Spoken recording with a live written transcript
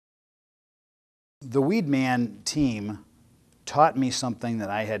The Weedman team taught me something that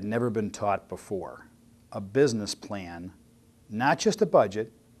I had never been taught before: a business plan, not just a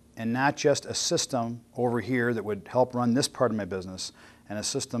budget, and not just a system over here that would help run this part of my business, and a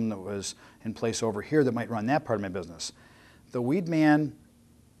system that was in place over here that might run that part of my business. The Weedman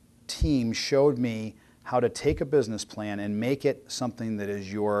team showed me how to take a business plan and make it something that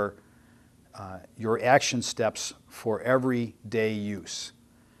is your action steps for everyday use.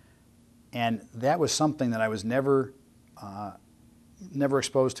 And that was something that I was never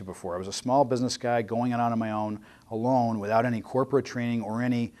exposed to before. I was a small business guy going out on my own, alone, without any corporate training or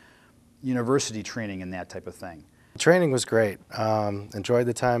any university training in that type of thing. The training was great. Enjoyed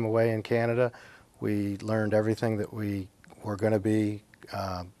the time away in Canada. We learned everything that we were going to be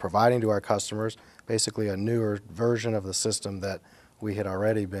providing to our customers, basically a newer version of the system that we had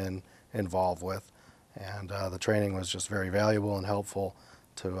already been involved with. And the training was just very valuable and helpful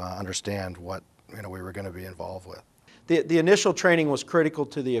to understand what we were going to be involved with. The initial training was critical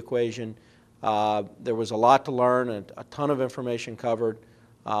to the equation. There was a lot to learn and a ton of information covered,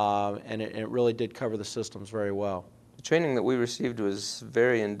 and it really did cover the systems very well. The training that we received was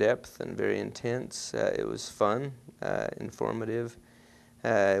very in-depth and very intense. It was fun, informative.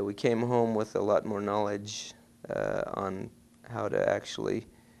 We came home with a lot more knowledge on how to actually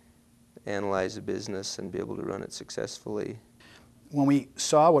analyze a business and be able to run it successfully. When we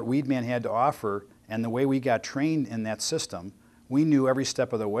saw what Weedman had to offer and the way we got trained in that system, we knew every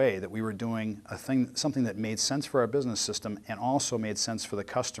step of the way that we were doing something that made sense for our business system and also made sense for the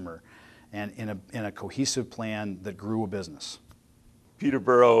customer, and in a cohesive plan that grew a business.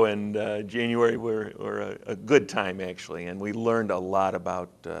 Peterborough and January were a good time, actually, and we learned a lot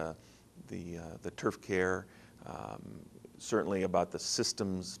about the turf care, certainly about the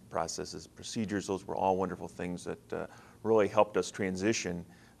systems, processes, procedures. Those were all wonderful things that really helped us transition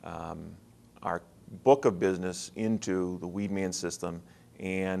our book of business into the Weedman system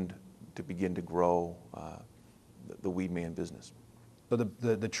and to begin to grow the Weedman business. So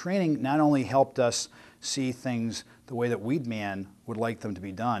the training not only helped us see things the way that Weedman would like them to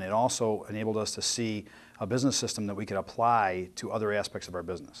be done, it also enabled us to see a business system that we could apply to other aspects of our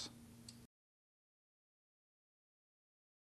business.